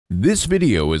This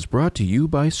video is brought to you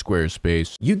by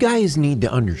Squarespace. You guys need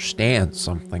to understand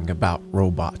something about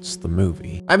Robots, the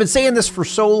movie. I've been saying this for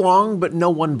so long, but no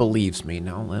one believes me.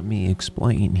 Now let me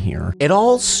explain here. It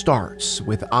all starts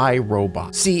with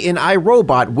iRobot. See, in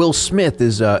iRobot, Will Smith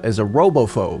is a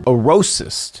robophobe, a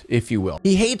racist, if you will.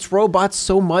 He hates robots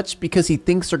so much because he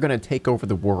thinks they're gonna take over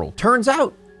the world. Turns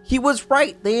out, he was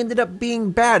right. They ended up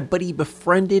being bad, but he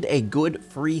befriended a good,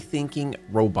 free-thinking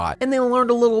robot. And they learned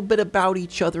a little bit about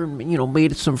each other and,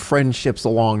 made some friendships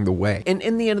along the way. And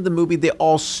in the end of the movie, they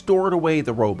all stored away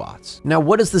the robots. Now,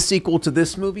 what is the sequel to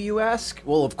this movie, you ask?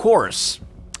 Well, of course,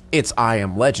 it's I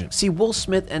Am Legend. See, Will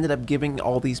Smith ended up giving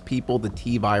all these people the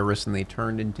T-virus and they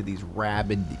turned into these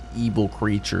rabid, evil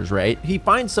creatures, right? He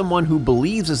finds someone who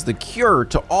believes is the cure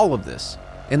to all of this.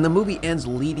 And the movie ends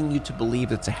leading you to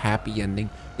believe it's a happy ending.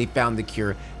 They found the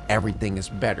cure, everything is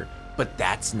better. But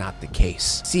that's not the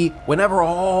case. See, whenever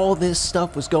all this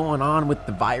stuff was going on with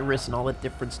the virus and all that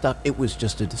different stuff, it was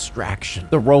just a distraction.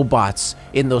 The robots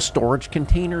in those storage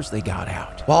containers, they got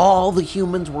out. While all the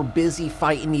humans were busy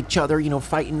fighting each other,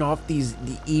 fighting off the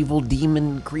evil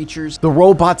demon creatures, the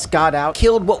robots got out,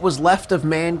 killed what was left of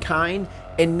mankind,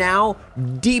 and now,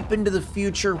 deep into the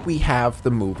future, we have the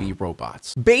movie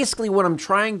Robots. Basically, what I'm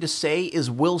trying to say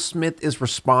is Will Smith is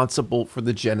responsible for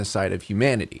the genocide of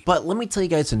humanity. But let me tell you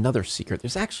guys another secret.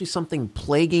 There's actually something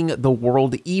plaguing the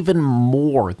world even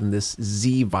more than this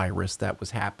Z virus that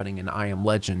was happening in I Am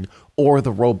Legend or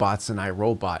the robots in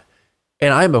iRobot.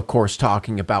 And I'm, of course,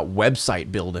 talking about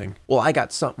website building. Well, I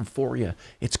got something for you.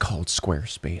 It's called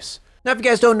Squarespace. Now, if you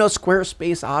guys don't know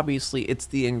Squarespace, obviously, it's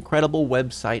the incredible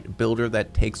website builder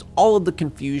that takes all of the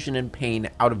confusion and pain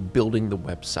out of building the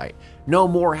website. No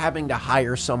more having to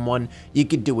hire someone. You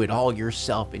can do it all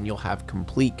yourself and you'll have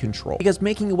complete control. Because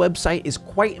making a website is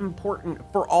quite important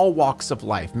for all walks of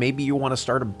life. Maybe you want to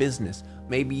start a business.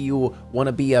 Maybe you want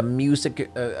to be a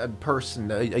music person,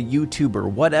 a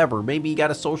YouTuber, whatever. Maybe you got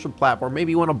a social platform.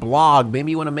 Maybe you want to blog. Maybe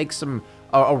you want to make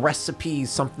a recipe,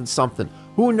 something.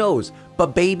 Who knows?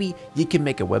 But baby, you can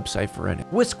make a website for it.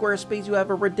 With Squarespace, you have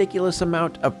a ridiculous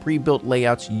amount of pre-built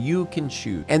layouts you can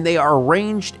choose. And they are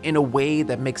arranged in a way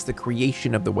that makes the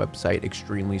creation of the website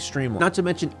extremely streamlined. Not to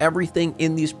mention everything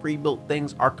in these pre-built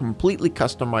things are completely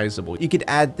customizable. You could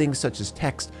add things such as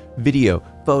text, video,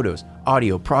 photos,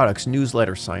 audio, products,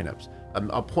 newsletter signups,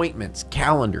 appointments,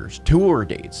 calendars, tour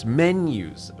dates,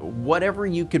 menus, whatever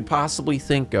you could possibly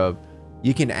think of,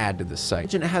 you can add to the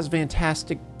site. And it has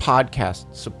fantastic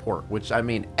podcast support, which I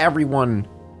mean, everyone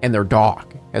and their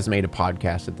dog has made a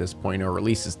podcast at this point, or at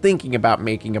least is thinking about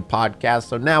making a podcast.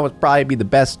 So now would probably be the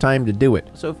best time to do it.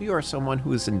 So if you are someone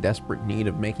who is in desperate need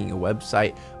of making a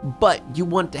website, but you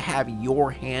want to have your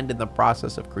hand in the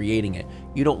process of creating it,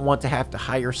 you don't want to have to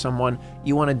hire someone,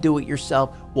 you want to do it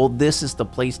yourself, well, this is the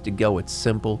place to go. It's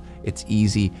simple, it's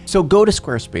easy. So go to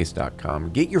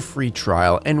squarespace.com, get your free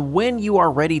trial, and when you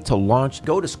are ready to launch,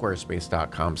 go to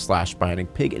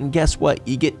squarespace.com/BionicPIG, and guess what?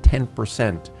 You get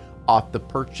 10% off the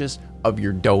purchase of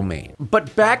your domain.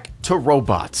 But back to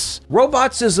Robots.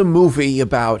 Robots is a movie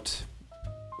about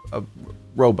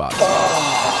robots.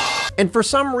 And for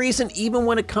some reason, even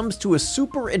when it comes to a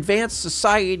super advanced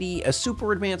society, a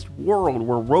super advanced world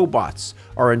where robots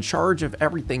are in charge of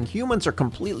everything, humans are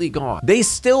completely gone. They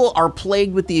still are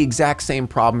plagued with the exact same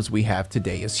problems we have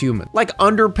today as humans. Like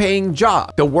underpaying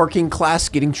jobs, the working class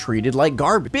getting treated like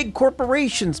garbage, big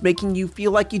corporations making you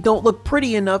feel like you don't look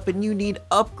pretty enough and you need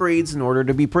upgrades in order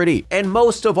to be pretty. And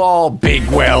most of all, Big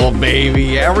Well,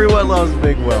 baby. Everyone loves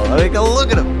Big Well. I mean,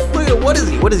 look at him. Look at him. What is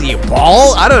he? What is he, a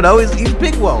ball? I don't know. He's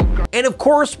Big Well. And of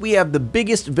course, we have the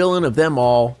biggest villain of them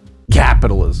all,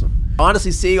 capitalism.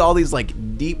 Honestly, seeing all these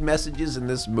deep messages in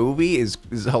this movie is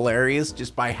hilarious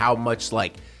just by how much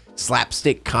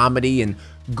slapstick comedy and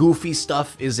goofy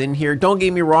stuff is in here. Don't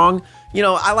get me wrong,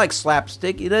 I like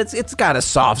slapstick. It's got a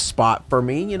soft spot for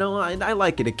me, I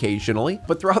like it occasionally.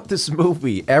 But throughout this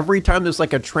movie, every time there's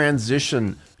a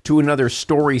transition to another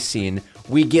story scene,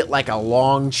 we get a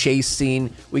long chase scene,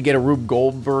 we get a Rube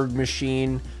Goldberg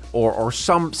machine, or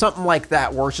something like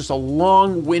that, where it's just a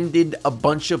long-winded, a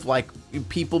bunch of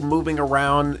people moving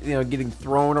around, getting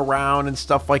thrown around and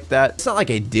stuff like that. It's not like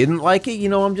I didn't like it,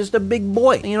 I'm just a big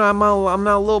boy. I'm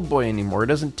not a little boy anymore. It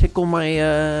doesn't tickle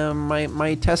my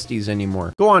my testes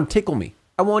anymore. Go on, tickle me.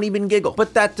 I won't even giggle.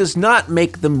 But that does not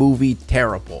make the movie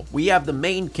terrible. We have the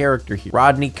main character here,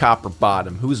 Rodney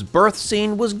Copperbottom, whose birth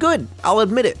scene was good. I'll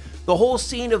admit it. The whole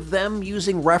scene of them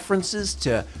using references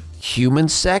to human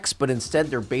sex, but instead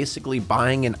they're basically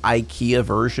buying an IKEA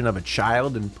version of a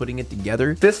child and putting it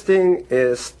together. This thing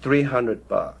is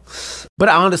 $300. But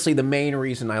honestly, the main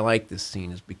reason I like this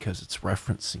scene is because it's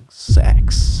referencing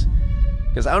sex.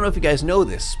 Because I don't know if you guys know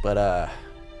this, but I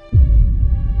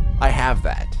have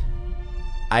that.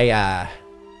 I'm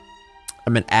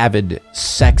an avid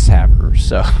sex haver,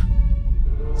 so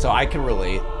I can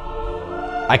relate.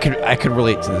 I could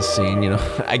relate to this scene, you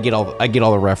know. I get all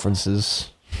the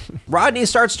references. Rodney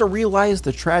starts to realize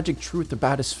the tragic truth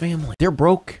about his family. They're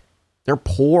broke. They're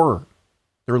poor.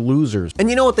 They're losers. And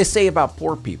you know what they say about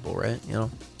poor people, right? You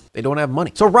know, they don't have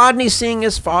money. So Rodney's seeing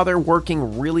his father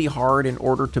working really hard in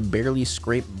order to barely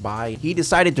scrape by. He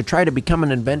decided to try to become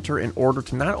an inventor in order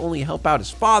to not only help out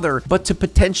his father, but to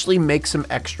potentially make some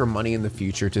extra money in the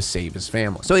future to save his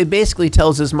family. So he basically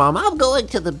tells his mom, I'm going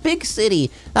to the big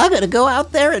city. I'm gonna go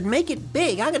out there and make it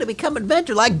big. I'm gonna become an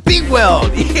inventor like Big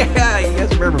Weld. Yeah, you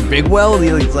guys remember Big Weld?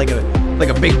 He's like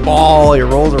a big ball. He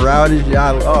rolls around.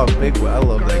 Oh, Big Weld. I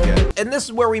love that guy. And this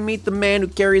is where we meet the man who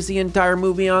carries the entire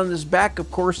movie on his back, of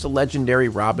course, the legendary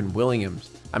Robin Williams.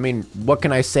 I mean, what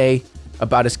can I say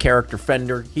about his character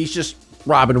Fender? He's just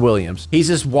Robin Williams. He's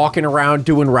just walking around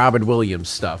doing Robin Williams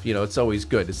stuff. You know, it's always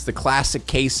good. It's the classic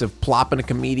case of plopping a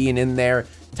comedian in there,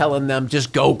 telling them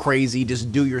just go crazy,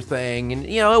 just do your thing, and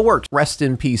you know, it works. Rest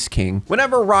in peace, King.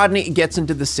 Whenever Rodney gets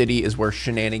into the city is where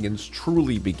shenanigans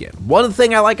truly begin. One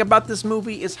thing I like about this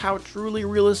movie is how truly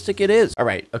realistic it is. All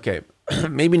right, okay,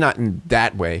 maybe not in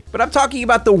that way, but I'm talking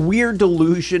about the weird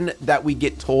delusion that we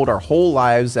get told our whole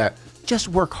lives that just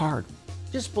work hard,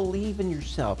 just believe in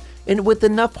yourself, and with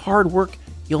enough hard work,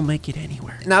 you'll make it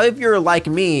anywhere. Now, if you're like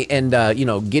me and you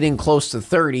know, getting close to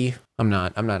 30, I'm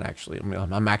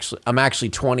actually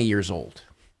 20 years old.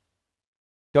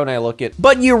 Don't I look it?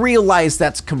 But you realize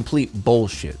that's complete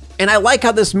bullshit. And I like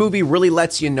how this movie really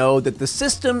lets you know that the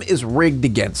system is rigged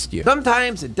against you.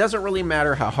 Sometimes it doesn't really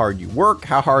matter how hard you work,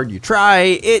 how hard you try,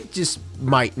 it just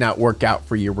might not work out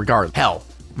for you regardless. Hell,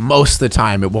 most of the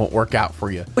time it won't work out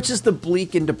for you, which is the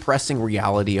bleak and depressing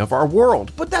reality of our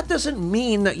world. But that doesn't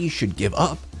mean that you should give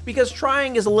up, because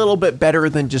trying is a little bit better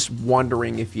than just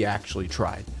wondering if you actually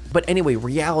tried. But anyway,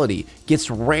 reality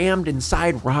gets rammed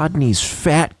inside Rodney's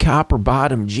fat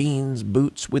copper-bottom jeans,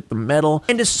 boots with the metal,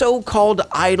 and his so-called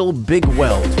idol Big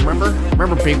Weld.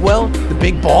 Remember Big Weld? The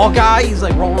big ball guy? He's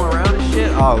like rolling around and shit.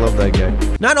 Oh, I love that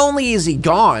guy. Not only is he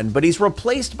gone, but he's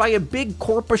replaced by a big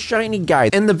corpus shiny guy.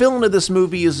 And the villain of this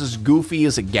movie is as goofy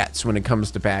as it gets when it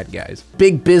comes to bad guys.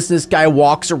 Big business guy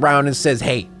walks around and says,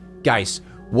 hey, guys,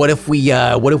 what if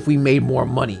we made more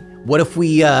money? What if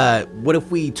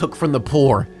we took from the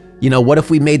poor? You know, what if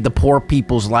we made the poor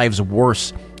people's lives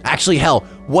worse? Actually, hell,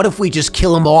 what if we just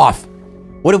kill them off?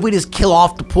 What if we just kill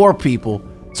off the poor people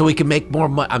so we can make more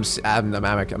money?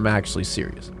 I'm actually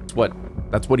serious.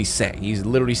 That's what he's saying. He's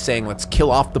literally saying, let's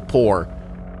kill off the poor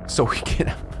so we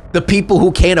can, the people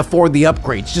who can't afford the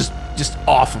upgrades, just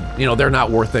off them. You know, they're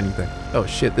not worth anything. Oh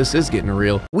shit, this is getting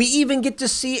real. We even get to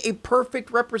see a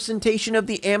perfect representation of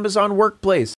the Amazon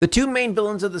workplace. The two main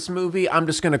villains of this movie, I'm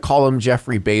just gonna call them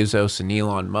Jeffrey Bezos and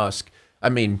Elon Musk. I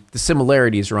mean, the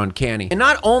similarities are uncanny. And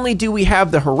not only do we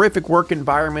have the horrific work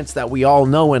environments that we all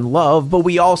know and love, but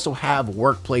we also have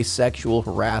workplace sexual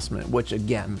harassment, which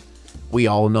again, we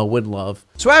all know and love.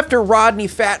 So after Rodney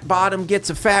Fat Bottom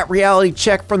gets a fat reality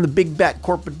check from the big back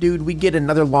corporate dude, we get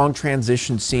another long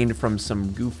transition scene from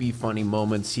some goofy, funny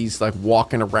moments. He's like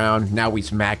walking around, now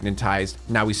he's magnetized,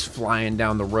 now he's flying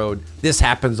down the road. This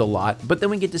happens a lot, but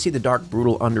then we get to see the dark,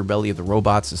 brutal underbelly of the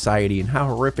robot society and how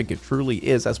horrific it truly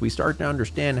is as we start to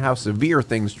understand how severe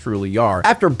things truly are.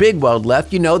 After Big Weld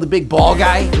left, you know, the big ball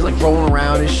guy, he's like rolling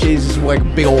around and shit, he's just like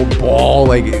a big old ball,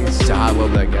 like, I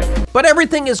love that guy. But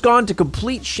everything has gone to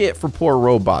complete shit for poor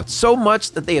robots, so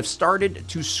much that they have started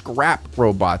to scrap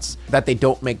robots that they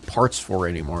don't make parts for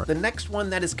anymore. The next one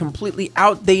that is completely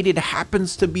outdated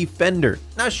happens to be Fender.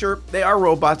 Now sure, they are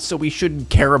robots, so we shouldn't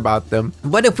care about them.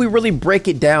 But if we really break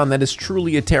it down, that is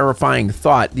truly a terrifying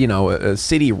thought. You know, a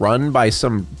city run by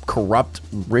some corrupt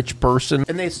rich person,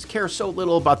 and they care so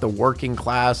little about the working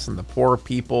class and the poor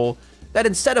people, that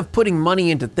instead of putting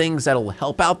money into things that'll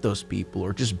help out those people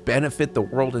or just benefit the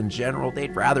world in general,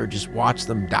 they'd rather just watch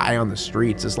them die on the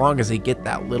streets as long as they get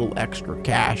that little extra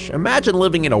cash. Imagine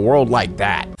living in a world like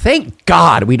that. Thank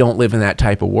God we don't live in that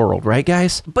type of world, right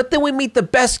guys? But then we meet the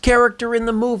best character in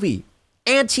the movie,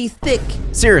 Auntie Thick.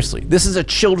 Seriously, this is a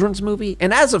children's movie,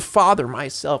 and as a father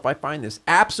myself, I find this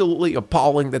absolutely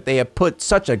appalling that they have put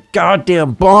such a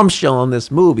goddamn bombshell in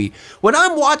this movie. When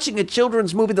I'm watching a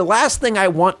children's movie, the last thing I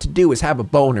want to do is have a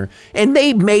boner, and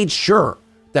they made sure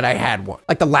that I had one.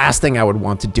 Like, the last thing I would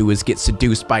want to do is get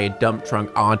seduced by a dump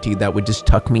trunk auntie that would just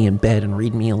tuck me in bed and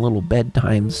read me a little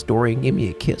bedtime story and give me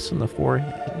a kiss on the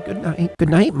forehead. Good night. Good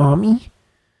night, mommy.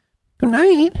 Good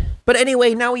night. But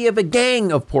anyway, now we have a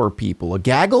gang of poor people, a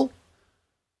gaggle,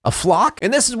 A flock?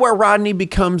 And this is where Rodney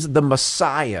becomes the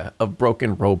messiah of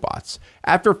broken robots.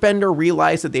 After Fender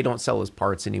realized that they don't sell his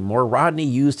parts anymore, Rodney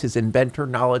used his inventor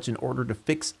knowledge in order to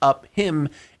fix up him,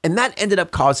 and that ended up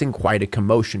causing quite a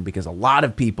commotion because a lot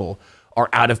of people are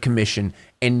out of commission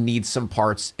and need some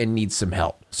parts and need some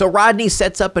help. So Rodney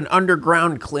sets up an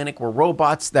underground clinic where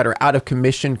robots that are out of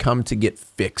commission come to get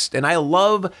fixed. And I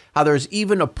love how there's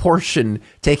even a portion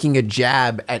taking a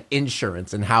jab at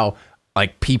insurance and how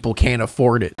like people can't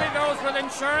afford it. Goes with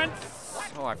insurance.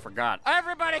 Oh, I forgot.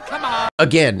 Everybody, come on.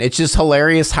 Again, it's just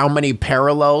hilarious how many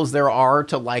parallels there are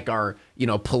to like our,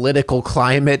 political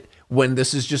climate when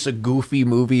this is just a goofy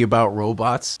movie about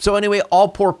robots. So anyway, all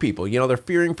poor people, they're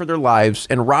fearing for their lives,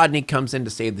 and Rodney comes in to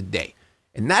save the day.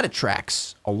 And that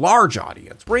attracts a large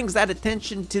audience, brings that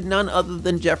attention to none other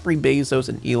than Jeffrey Bezos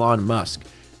and Elon Musk.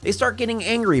 They start getting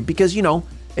angry because,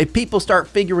 if people start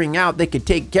figuring out they could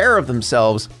take care of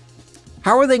themselves,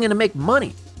 how are they going to make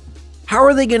money? How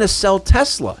are they going to sell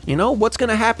Tesla? What's going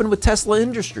to happen with Tesla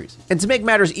Industries? And to make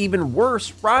matters even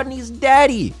worse, Rodney's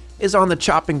daddy is on the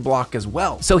chopping block as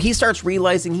well. So he starts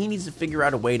realizing he needs to figure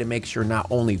out a way to make sure not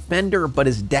only Fender, but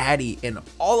his daddy and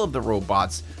all of the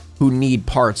robots who need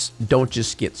parts don't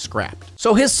just get scrapped.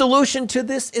 So his solution to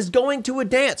this is going to a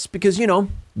dance because,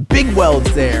 Big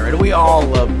Weld's there, and we all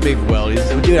love Big Weld.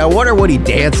 Dude, I wonder what he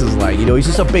dances like. He's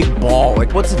just a big ball.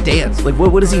 Like, what's a dance? Like,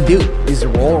 what does he do? Does he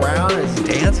roll around? Does he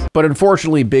dance? But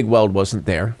unfortunately, Big Weld wasn't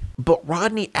there. But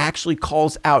Rodney actually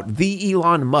calls out the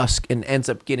Elon Musk and ends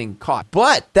up getting caught.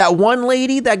 But that one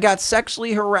lady that got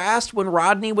sexually harassed when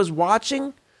Rodney was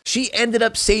watching, she ended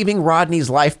up saving Rodney's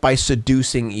life by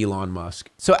seducing Elon Musk.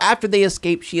 So after they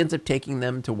escape, she ends up taking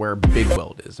them to where Big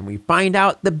Weld is. And we find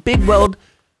out that Big Weld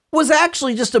was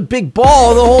actually just a big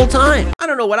ball the whole time. I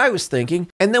don't know what I was thinking.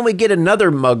 And then we get another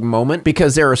mug moment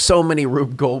because there are so many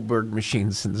Rube Goldberg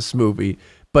machines in this movie.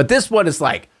 But this one is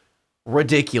like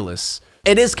ridiculous.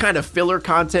 It is kind of filler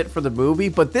content for the movie,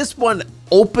 but this one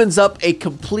opens up a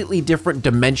completely different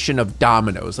dimension of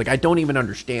dominoes. Like, I don't even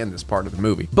understand this part of the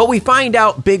movie. But we find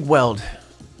out Big Weld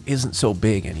isn't so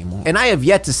big anymore. And I have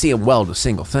yet to see him weld a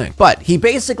single thing. But he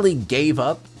basically gave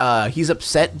up. He's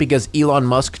upset because Elon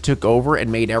Musk took over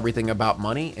and made everything about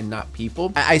money and not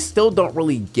people. I still don't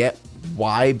really get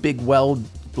why Big Weld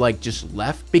just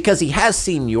left, because he has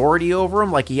seniority over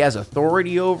him, like he has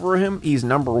authority over him. He's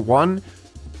number one.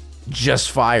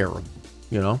 Just fire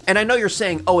him, And I know you're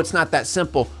saying, oh, it's not that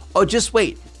simple. Oh, just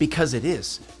wait, because it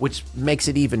is, which makes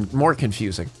it even more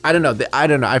confusing. I don't know.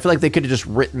 I feel like they could have just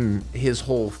written his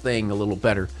whole thing a little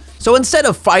better. So instead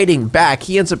of fighting back,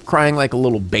 he ends up crying like a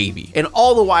little baby. And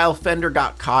all the while, Fender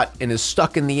got caught and is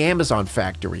stuck in the Amazon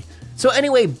factory. So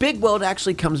anyway, Big Weld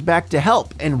actually comes back to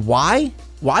help. And why?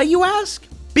 Why, you ask?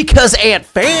 Because Aunt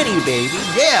Fanny, baby.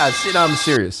 Yeah, I'm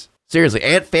serious. Seriously,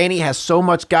 Aunt Fanny has so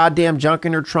much goddamn junk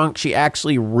in her trunk, she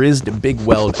actually rizzed Big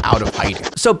Weld out of hiding.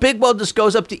 So Big Weld just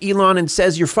goes up to Elon and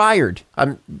says, you're fired.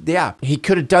 Yeah, he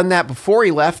could have done that before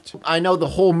he left. I know the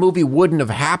whole movie wouldn't have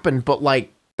happened, but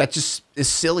that just is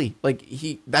silly.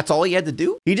 That's all he had to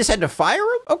do? He just had to fire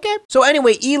him? Okay. So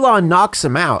anyway, Elon knocks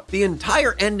him out. The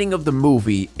entire ending of the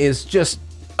movie is just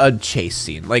a chase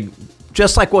scene.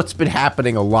 Just like what's been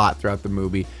happening a lot throughout the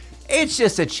movie. It's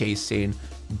just a chase scene.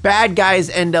 Bad guys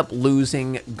end up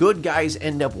losing, good guys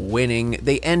end up winning.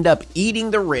 They end up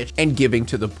eating the rich and giving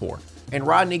to the poor. And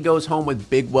Rodney goes home with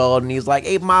Big Weld and he's like,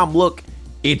 hey mom, look,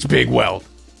 it's Big Weld.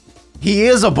 He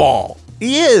is a ball.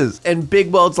 He is. And Big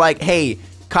Weld's like, hey,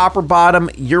 Copper Bottom,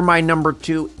 you're my number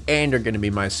 2 and you're gonna be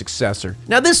my successor.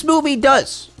 Now this movie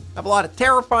does have a lot of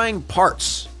terrifying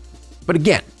parts, but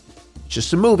again, it's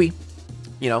just a movie.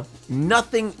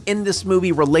 Nothing in this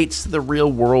movie relates to the real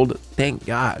world, thank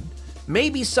God.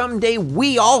 Maybe someday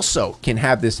we also can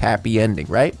have this happy ending,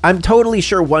 right? I'm totally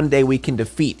sure one day we can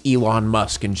defeat Elon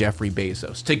Musk and Jeffrey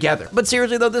Bezos together. But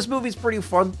seriously though, this movie's pretty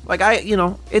fun.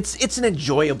 It's an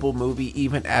enjoyable movie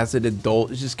even as an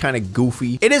adult. It's just kind of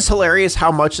goofy. It is hilarious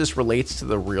how much this relates to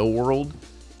the real world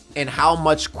and how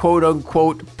much quote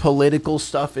unquote political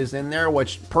stuff is in there,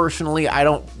 which personally, I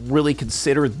don't really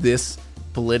consider this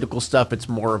political stuff. It's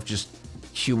more of just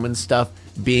human stuff,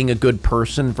 being a good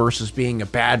person versus being a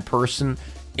bad person.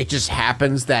 It just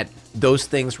happens that those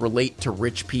things relate to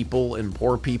rich people and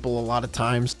poor people a lot of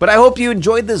times. But I hope you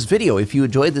enjoyed this video. If you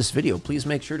enjoyed this video, please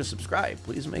make sure to subscribe.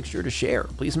 Please make sure to share.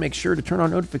 Please make sure to turn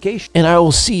on notifications. And I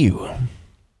will see you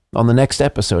on the next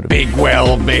episode of Big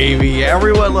Weld, baby.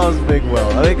 Everyone loves Big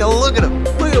Weld. Look at him.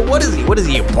 Look at him. What is he? What is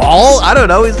he, a ball? I don't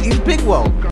know. He's Big Weld.